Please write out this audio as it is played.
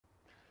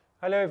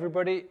Hello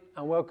everybody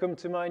and welcome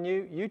to my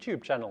new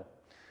YouTube channel.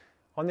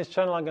 On this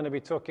channel I'm going to be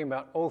talking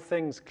about all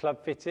things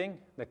club fitting,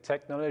 the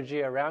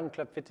technology around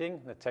club fitting,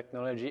 the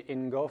technology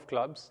in golf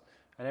clubs,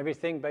 and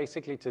everything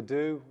basically to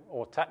do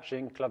or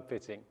touching club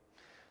fitting.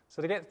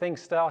 So to get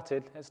things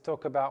started, let's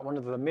talk about one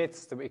of the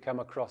myths that we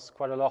come across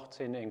quite a lot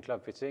in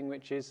club fitting,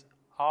 which is,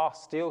 are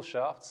steel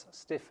shafts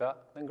stiffer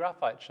than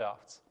graphite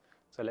shafts?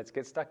 So let's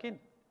get stuck in.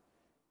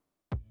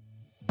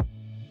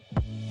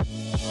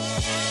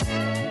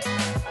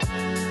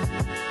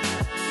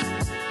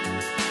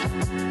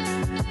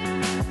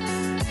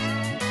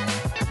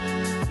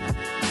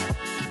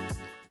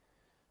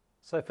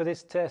 So for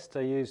this test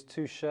I used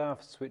two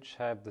shafts which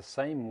have the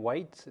same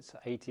weight, it's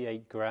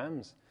 88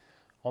 grams.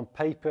 On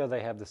paper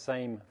they have the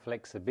same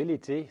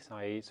flexibility,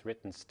 i.e. it's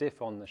written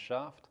stiff on the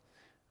shaft.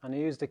 And I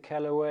used a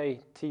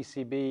Callaway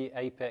TCB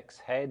Apex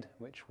head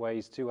which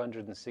weighs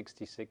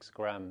 266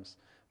 grams.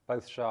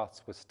 Both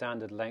shafts were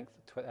standard length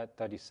at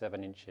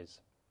 37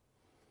 inches.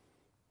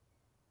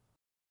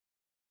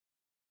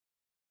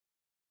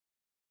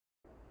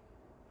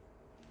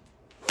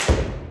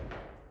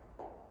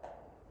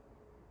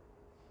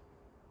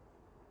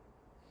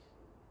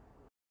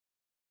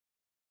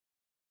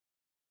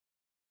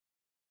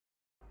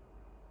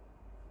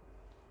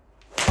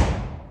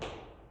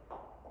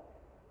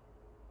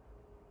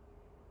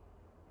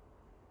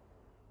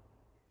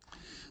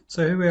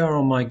 So here we are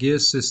on my gear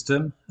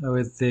system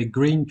with the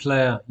green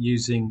player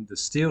using the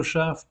steel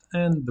shaft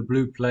and the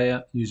blue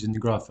player using the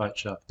graphite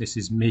shaft. This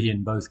is me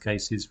in both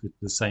cases with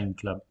the same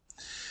club.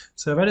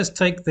 So if I just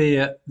take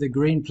the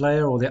green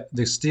player or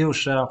the steel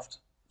shaft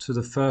to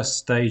the first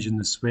stage in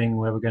the swing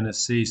where we're going to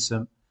see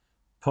some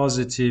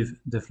positive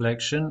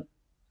deflection,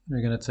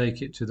 we're going to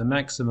take it to the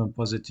maximum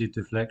positive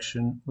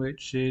deflection,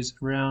 which is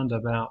round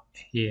about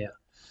here.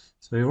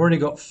 So we've already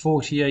got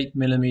 48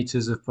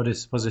 millimeters of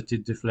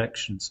positive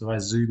deflection. So I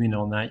zoom in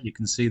on that, you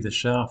can see the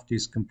shaft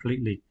is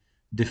completely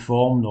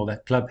deformed, or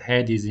that club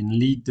head is in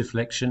lead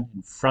deflection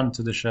in front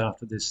of the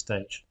shaft at this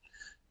stage.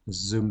 Let's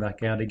zoom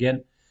back out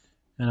again.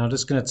 And I'm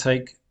just going to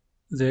take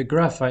the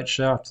graphite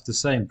shaft to the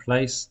same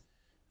place.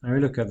 And we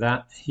look at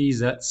that,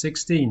 he's at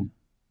 16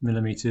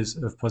 millimeters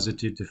of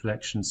positive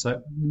deflection.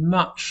 So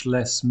much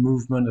less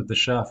movement of the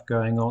shaft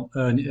going on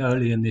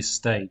early in this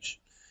stage.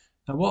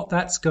 Now what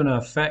that's going to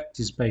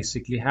affect is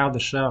basically how the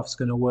shaft's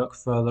going to work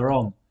further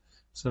on.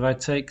 So if I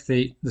take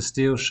the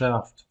steel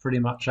shaft pretty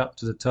much up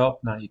to the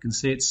top, now you can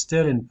see it's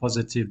still in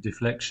positive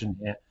deflection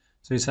here.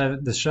 So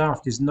the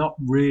shaft is not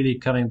really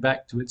coming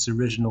back to its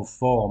original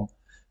form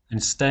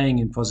and staying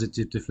in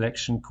positive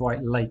deflection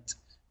quite late.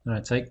 And I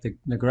take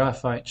the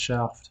graphite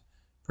shaft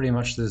pretty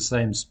much to the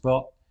same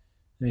spot,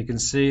 and you can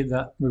see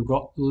that we've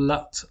got a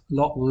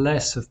lot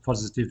less of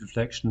positive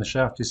deflection. The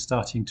shaft is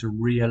starting to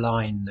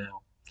realign now.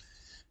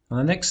 And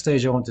the next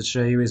stage I want to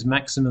show you is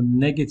maximum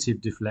negative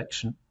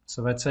deflection.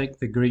 So if I take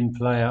the green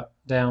player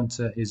down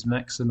to his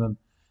maximum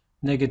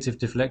negative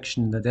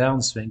deflection in the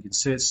downswing, you can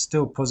see it's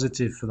still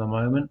positive for the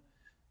moment,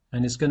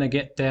 and it's going to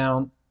get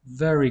down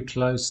very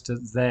close to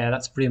there.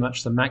 That's pretty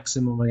much the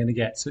maximum we're going to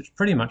get. So it's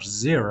pretty much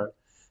zero.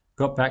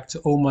 Got back to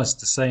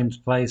almost the same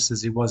place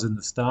as he was in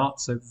the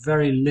start. So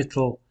very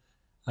little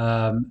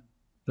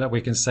that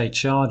we can say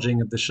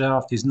charging of the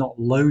shaft. Is not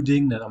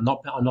loading, that I'm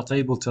not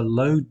able to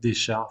load this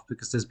shaft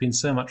because there's been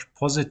so much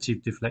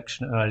positive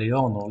deflection early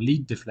on, or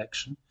lead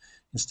deflection.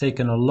 It's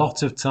taken a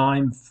lot of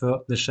time for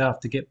the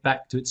shaft to get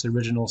back to its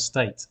original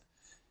state.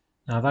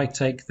 Now if I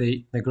take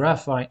the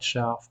graphite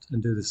shaft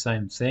and do the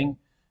same thing,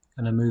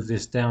 I'm going to move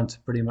this down to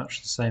pretty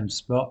much the same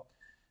spot.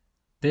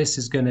 This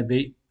is going to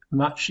be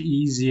much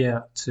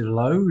easier to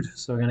load,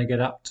 so we're going to get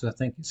up to, I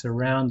think it's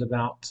around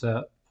about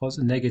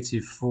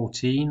negative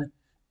 14.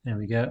 There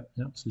we go.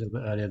 No, it's a little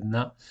bit earlier than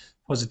that.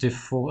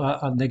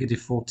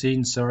 Negative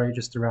 14, sorry,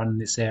 just around in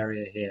this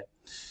area here.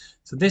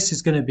 So this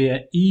is going to be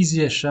an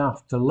easier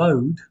shaft to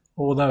load,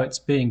 although it's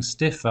being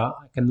stiffer.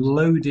 I can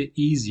load it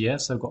easier,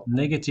 so I've got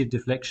negative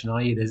deflection,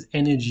 i.e. there's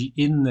energy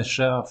in the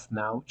shaft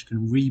now, which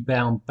can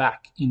rebound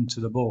back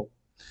into the ball.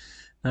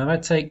 Now if I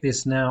take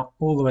this now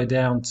all the way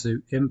down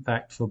to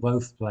impact for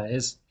both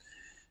players,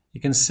 you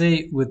can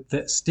see with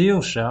the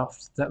steel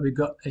shaft that we've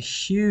got a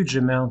huge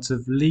amount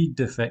of lead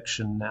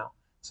deflection now.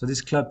 So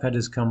this club head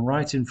has come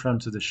right in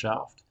front of the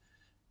shaft.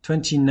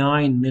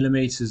 29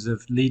 millimeters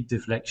of lead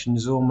deflection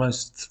is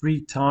almost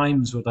 3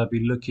 times what I'd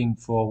be looking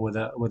for with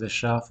a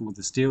shaft, with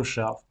a steel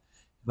shaft,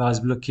 if I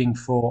was looking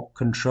for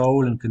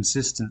control and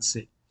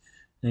consistency.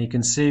 And you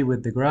can see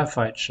with the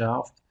graphite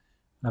shaft,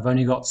 I've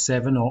only got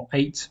 7 or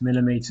 8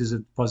 millimeters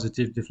of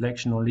positive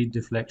deflection or lead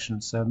deflection,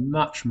 so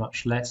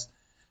much less.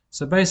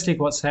 So basically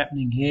what's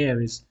happening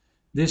here is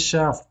this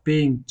shaft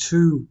being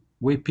too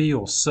whippy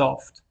or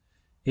soft,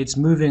 it's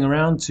moving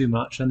around too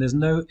much and there's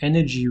no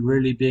energy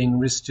really being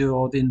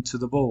restored into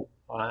the ball.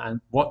 And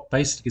what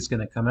basically is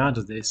going to come out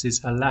of this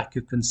is a lack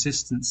of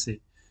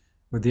consistency.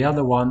 With the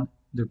other one,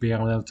 they'll be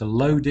able to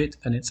load it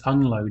and it's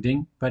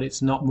unloading, but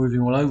it's not moving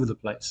all over the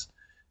place.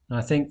 And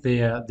I think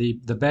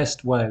the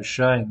best way of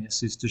showing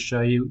this is to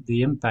show you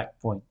the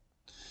impact point.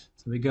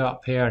 So we go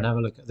up here and have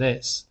a look at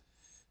this.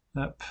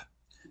 Up.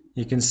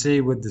 You can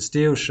see with the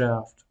steel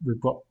shaft,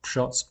 we've got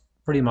shots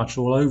pretty much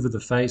all over the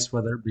face,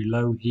 whether it be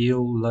low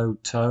heel, low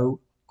toe,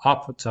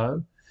 upper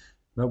toe.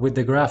 But with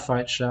the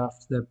graphite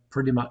shaft, they're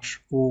pretty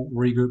much all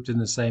regrouped in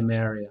the same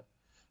area.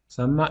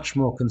 So much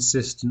more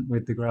consistent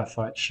with the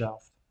graphite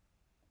shaft.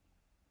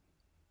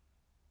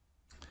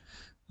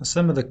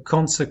 Some of the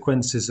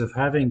consequences of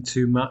having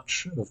too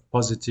much of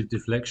positive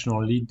deflection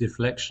or lead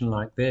deflection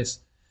like this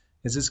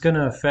is it's going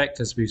to affect,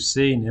 as we've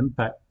seen,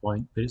 impact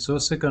point, but it's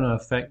also going to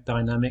affect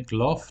dynamic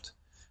loft,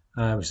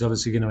 which is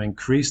obviously going to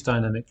increase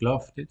dynamic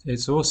loft.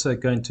 It's also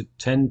going to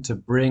tend to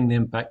bring the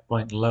impact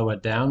point lower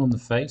down on the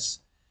face.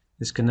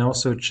 This can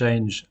also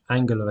change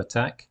angle of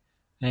attack,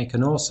 and it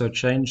can also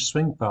change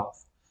swing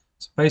path.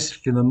 So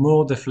basically, the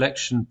more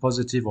deflection,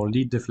 positive or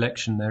lead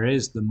deflection there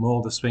is, the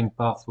more the swing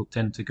path will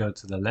tend to go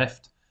to the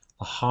left,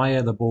 the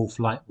higher the ball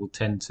flight will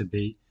tend to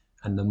be,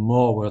 and the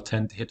more we'll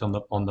tend to hit on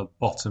the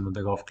bottom of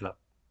the golf club.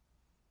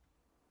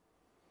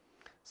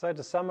 So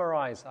to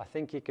summarize, I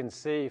think you can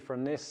see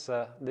from this,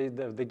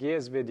 the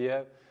gears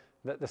video,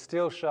 that the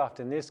steel shaft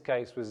in this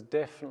case was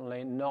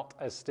definitely not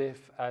as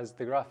stiff as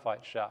the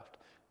graphite shaft.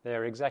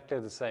 They're exactly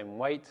the same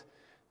weight,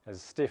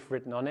 as stiff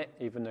written on it,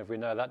 even if we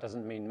know that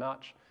doesn't mean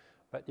much.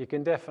 But you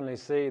can definitely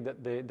see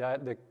that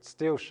the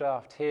steel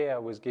shaft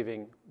here was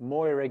giving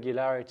more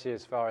irregularity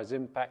as far as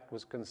impact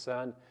was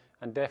concerned,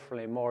 and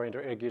definitely more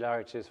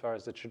irregularity as far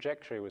as the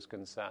trajectory was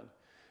concerned.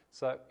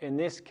 So in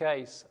this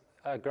case,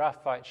 a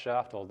graphite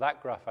shaft, or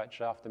that graphite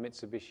shaft, the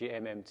Mitsubishi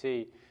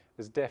MMT,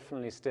 was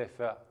definitely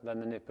stiffer than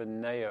the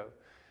Nippon Neo.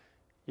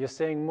 You're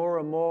seeing more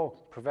and more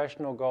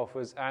professional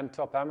golfers and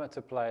top amateur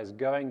players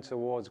going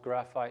towards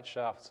graphite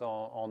shafts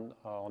on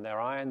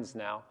their irons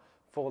now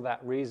for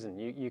that reason.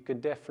 You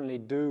could definitely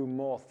do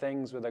more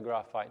things with a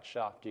graphite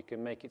shaft. You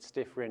can make it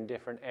stiffer in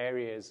different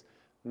areas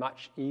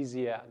much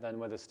easier than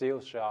with a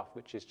steel shaft,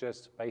 which is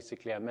just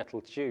basically a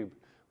metal tube,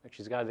 which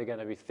is either going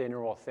to be thinner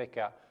or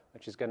thicker,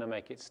 which is going to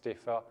make it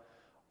stiffer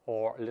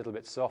or a little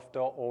bit softer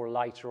or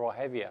lighter or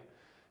heavier.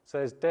 So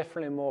there's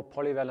definitely more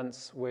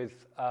polyvalence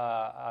with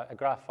a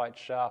graphite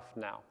shaft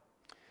now.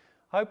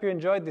 I hope you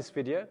enjoyed this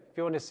video. If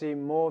you want to see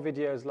more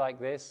videos like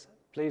this,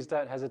 please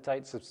don't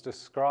hesitate to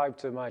subscribe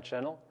to my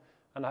channel,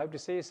 and I hope to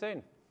see you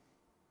soon.